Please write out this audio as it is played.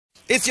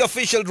It's your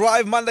official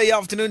drive Monday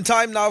afternoon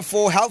time now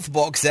for Health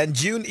Box, and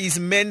June is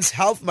Men's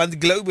Health Month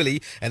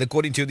globally, and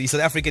according to the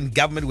South African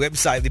government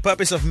website, the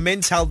purpose of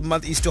Men's Health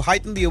Month is to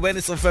heighten the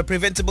awareness of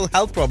preventable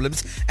health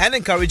problems and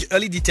encourage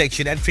early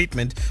detection and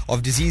treatment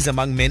of disease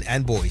among men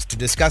and boys. To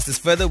discuss this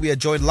further, we are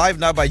joined live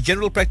now by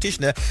general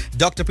practitioner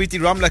Dr Prithy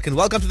Ramlachan.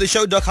 Welcome to the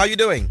show, Doc. How are you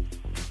doing?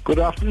 Good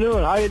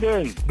afternoon. How are you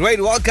doing? Great.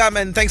 Welcome,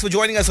 and thanks for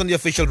joining us on the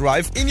official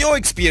drive. In your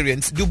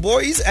experience, do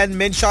boys and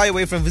men shy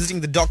away from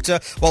visiting the doctor?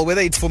 Well, whether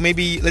it's for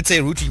maybe, let's say,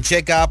 a routine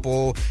checkup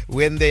or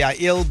when they are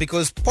ill,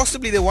 because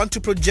possibly they want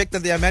to project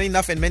that they are man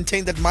enough and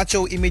maintain that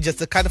macho image as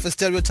the kind of a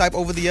stereotype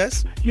over the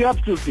years? You're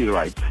absolutely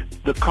right.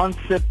 The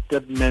concept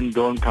that men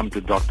don't come to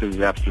doctors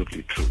is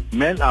absolutely true.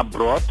 Men are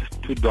brought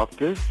to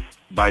doctors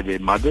by their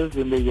mothers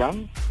when they're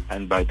young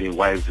and by their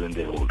wives when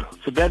they're older.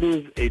 So that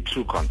is a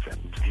true concept.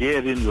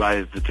 Herein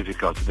lies the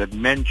difficulty, that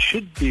men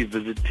should be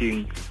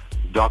visiting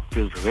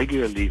doctors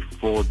regularly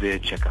for their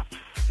checkups.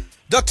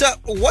 Doctor,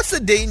 what's the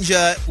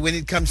danger when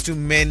it comes to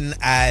men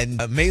and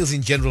males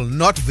in general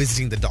not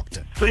visiting the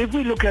doctor? So if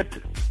we look at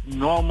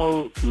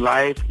normal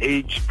life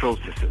age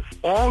processes,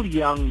 all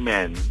young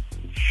men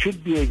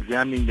should be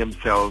examining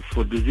themselves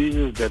for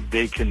diseases that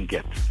they can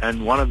get.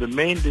 And one of the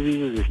main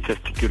diseases is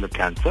testicular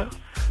cancer.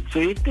 So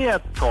if they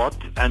are taught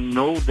and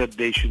know that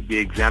they should be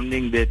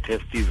examining their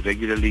testes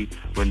regularly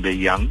when they're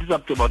young, this is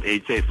up to about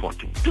age, say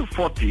 40. To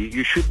 40,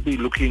 you should be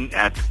looking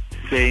at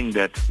saying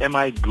that, am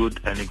I good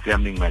and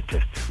examining my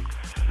testes?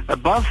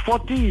 Above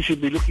 40, you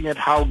should be looking at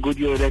how good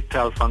your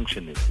erectile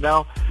function is.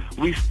 Now,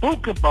 we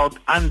spoke about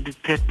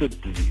undetected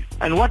disease.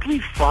 And what we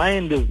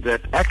find is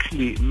that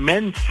actually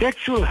men's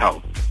sexual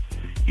health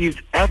is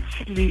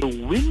actually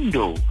a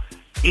window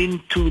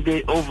into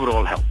their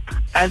overall health.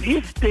 And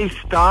if they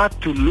start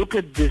to look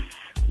at this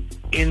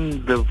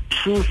in the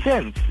true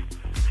sense,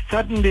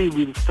 suddenly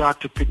we'll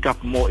start to pick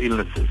up more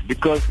illnesses.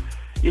 Because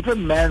if a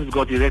man's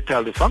got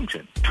erectile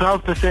dysfunction,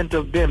 12%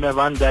 of them have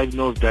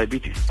undiagnosed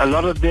diabetes. A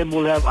lot of them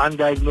will have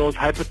undiagnosed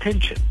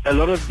hypertension. A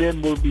lot of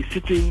them will be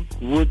sitting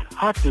with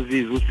heart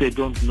disease, which they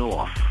don't know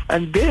of.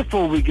 And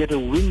therefore we get a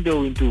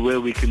window into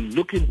where we can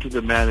look into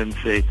the man and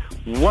say,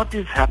 what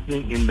is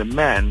happening in the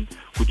man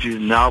which is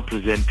now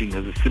presenting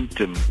as a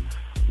symptom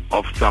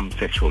of some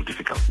sexual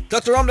difficulty.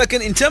 Dr.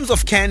 Ramlachan, in terms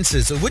of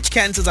cancers, which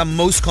cancers are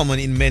most common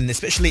in men,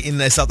 especially in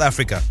South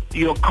Africa?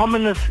 Your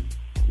commonest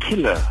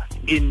killer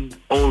in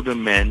older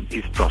men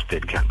is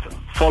prostate cancer,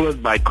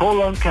 followed by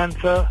colon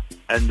cancer,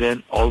 and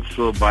then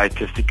also by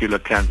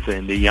testicular cancer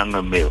in the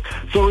younger male.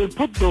 So we'll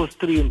put those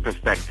three in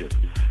perspective.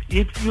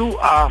 If you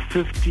are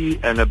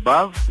 50 and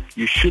above,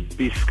 you should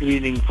be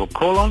screening for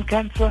colon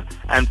cancer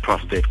and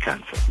prostate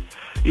cancer.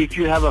 If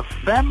you have a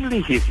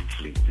family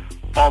history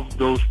of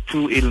those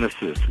two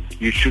illnesses,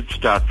 you should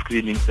start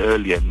screening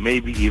earlier,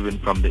 maybe even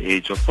from the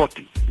age of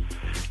 40.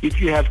 If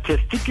you have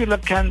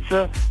testicular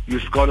cancer,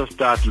 you've got to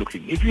start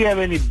looking. If you have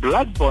any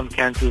blood-borne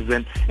cancers,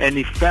 then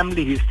any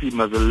family history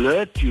must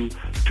alert you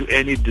to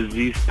any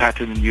disease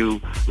pattern in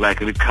you, like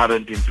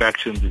recurrent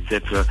infections,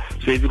 etc.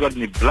 So if you've got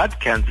any blood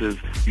cancers,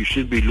 you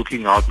should be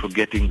looking out for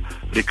getting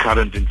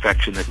recurrent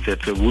infection,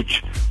 etc.,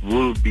 which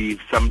will be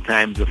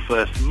sometimes the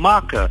first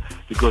marker,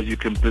 because you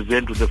can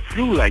present with a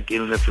flu-like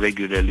illness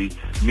regularly.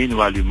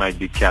 Meanwhile, you might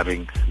be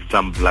carrying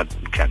some blood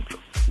cancer.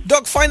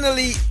 Doc,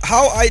 finally,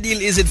 how ideal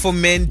is it for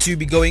men to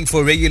be going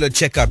for regular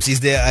checkups? Is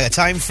there a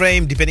time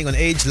frame depending on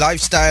age,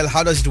 lifestyle?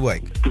 How does it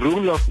work? The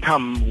rule of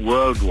thumb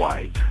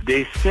worldwide,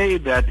 they say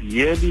that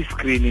yearly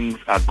screenings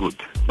are good.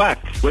 But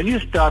when you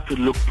start to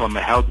look from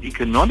a health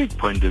economic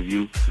point of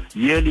view,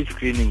 yearly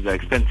screenings are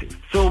expensive.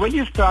 So when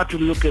you start to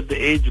look at the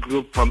age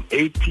group from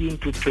 18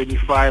 to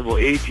 25 or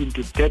 18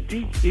 to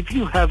 30, if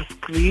you have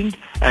screened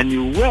and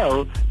you're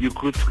well, you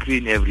could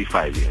screen every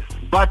 5 years.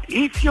 But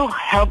if your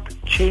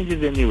health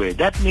changes anyway,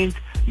 that means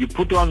you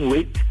put on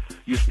weight,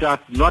 you start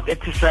not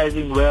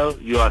exercising well,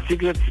 you are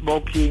cigarette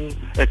smoking,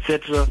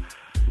 etc.,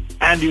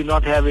 and you're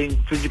not having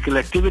physical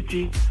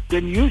activity,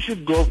 then you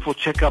should go for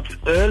checkups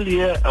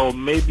earlier or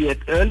maybe at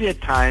earlier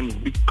times,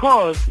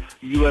 because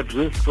you're at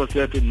risk for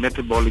certain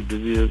metabolic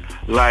diseases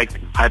like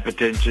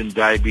hypertension,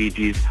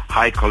 diabetes,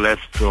 high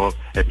cholesterol,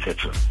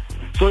 etc.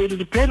 So it'll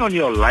depend on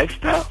your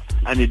lifestyle,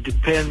 and it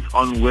depends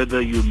on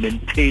whether you're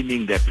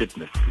maintaining that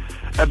fitness.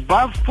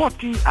 Above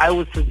 40, I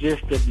would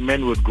suggest that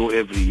men would go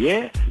every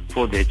year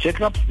for their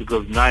checkups,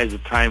 because now is the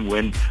time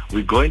when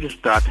we're going to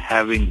start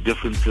having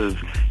differences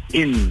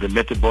in the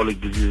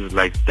metabolic diseases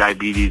like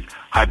diabetes,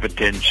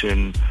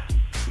 hypertension,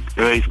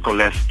 raised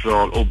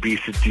cholesterol,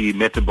 obesity,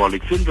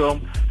 metabolic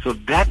syndrome. So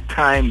that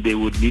time they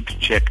would need to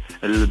check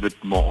a little bit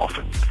more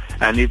often.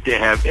 And if they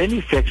have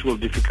any sexual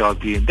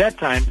difficulty in that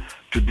time,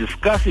 to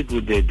discuss it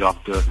with their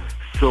doctor,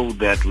 so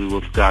that we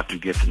will start to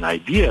get an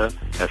idea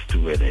as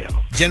to where they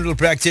are. General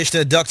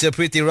practitioner Dr.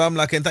 Prithy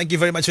Ramlachan, thank you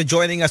very much for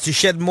joining us to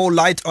shed more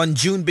light on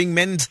June being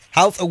Men's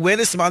Health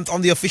Awareness Month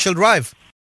on the official drive.